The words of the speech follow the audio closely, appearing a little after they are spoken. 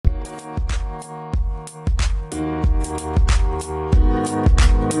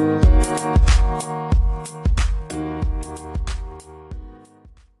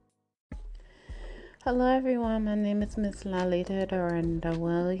Hello, everyone. My name is Miss Lalita Dorinda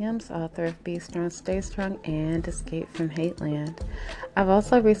Williams, author of Be Strong, Stay Strong, and Escape from Hate Land. I've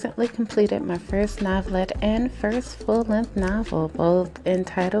also recently completed my first novelette and first full-length novel, both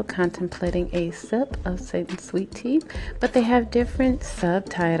entitled Contemplating a Sip of Satan's Sweet Tea, but they have different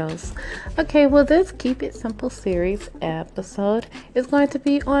subtitles. Okay, well, this Keep It Simple series episode is going to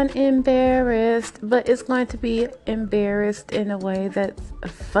be on embarrassed, but it's going to be embarrassed in a way that's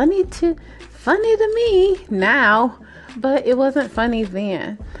funny to me now, but it wasn't funny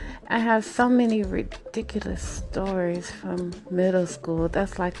then. I have so many ridiculous stories from middle school.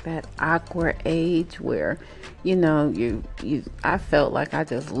 That's like that awkward age where, I felt like I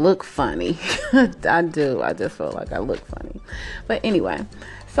just look funny. I do. I just felt like I look funny. But anyway,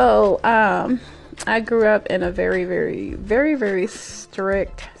 so I grew up in a very, very, very, very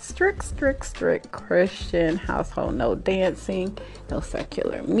strict Christian household. No dancing, no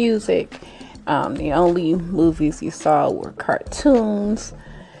secular music. The only movies you saw were cartoons.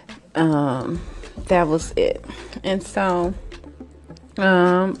 That was it. And so,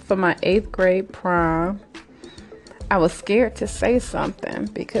 for my 8th grade prom, I was scared to say something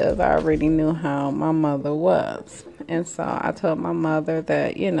because I already knew how my mother was. And so I told my mother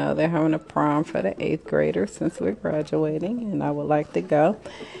that, they're having a prom for the 8th graders since we're graduating and I would like to go.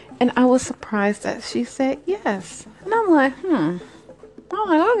 And I was surprised that she said yes. And I'm like,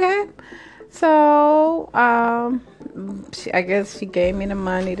 okay. So, I guess she gave me the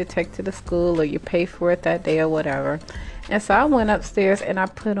money to take to the school, or you pay for it that day or whatever. And so I went upstairs and I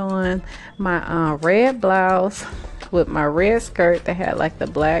put on my red blouse with my red skirt that had like the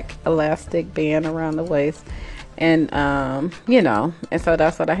black elastic band around the waist. And, and so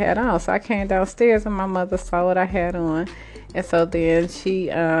that's what I had on. So I came downstairs and my mother saw what I had on. And so then she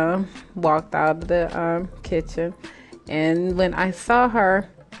walked out of the kitchen. And when I saw her,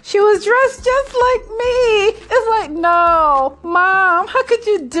 she was dressed just like me. It's like, no, Mom, how could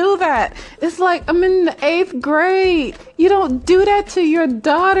you do that? It's like, I'm in the 8th grade. You don't do that to your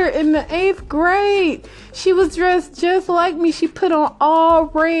daughter in the 8th grade. She was dressed just like me. She put on all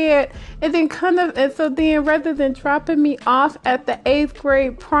red. And so then rather than dropping me off at the 8th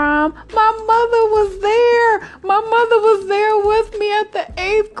grade prom, my mother was there. My mother was there with me at the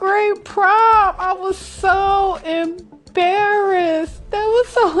 8th grade prom. I was so embarrassed. That was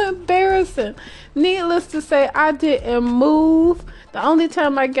so embarrassing. Needless to say, I didn't move. The only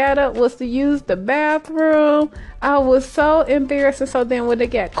time I got up was to use the bathroom. I was so embarrassed. And so then when they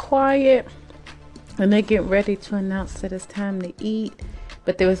got quiet and they get ready to announce that it's time to eat,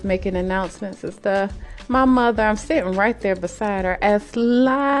 but they was making announcements and stuff, my mother, I'm sitting right there beside her, as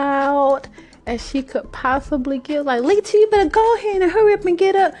loud as she could possibly get, like, Lita, you better go ahead and hurry up and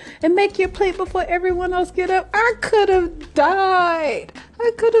get up and make your plate before everyone else get up. I could have died.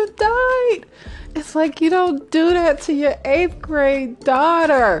 It's like, you don't do that to your 8th grade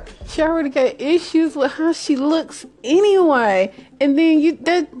daughter. She already got issues with how she looks anyway. And then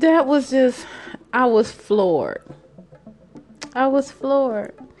that was just, I was floored.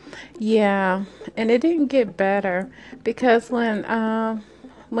 Yeah, and it didn't get better because when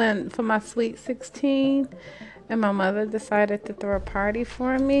for my sweet 16 and my mother decided to throw a party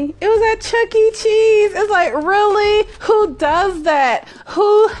for me, it was at Chuck E. Cheese. It's like, really? Who does that?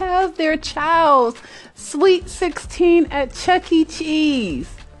 Who has their child's sweet 16 at Chuck E. Cheese?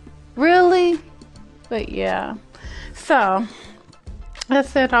 Really? But yeah. So I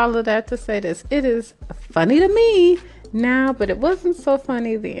said all of that to say this. It is funny to me now, but it wasn't so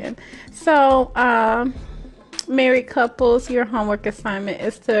funny then. So, married couples, your homework assignment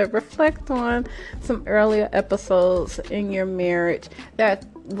is to reflect on some earlier episodes in your marriage that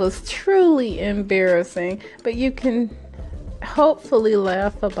was truly embarrassing, but you can hopefully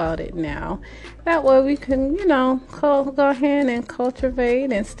laugh about it now. That way we can, go ahead and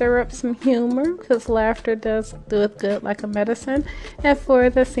cultivate and stir up some humor, because laughter does do it good like a medicine. And for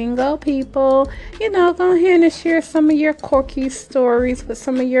the single people, go ahead and share some of your quirky stories with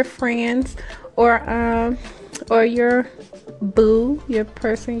some of your friends, or your boo, your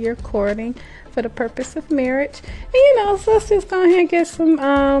person you're courting for the purpose of marriage. And so let's just go ahead and get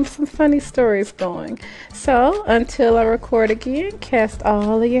some funny stories going. So until I record again, cast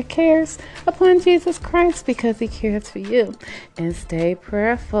all of your cares upon Jesus Christ, because he cares for you. And stay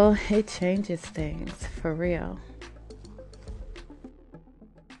prayerful. It changes things for real.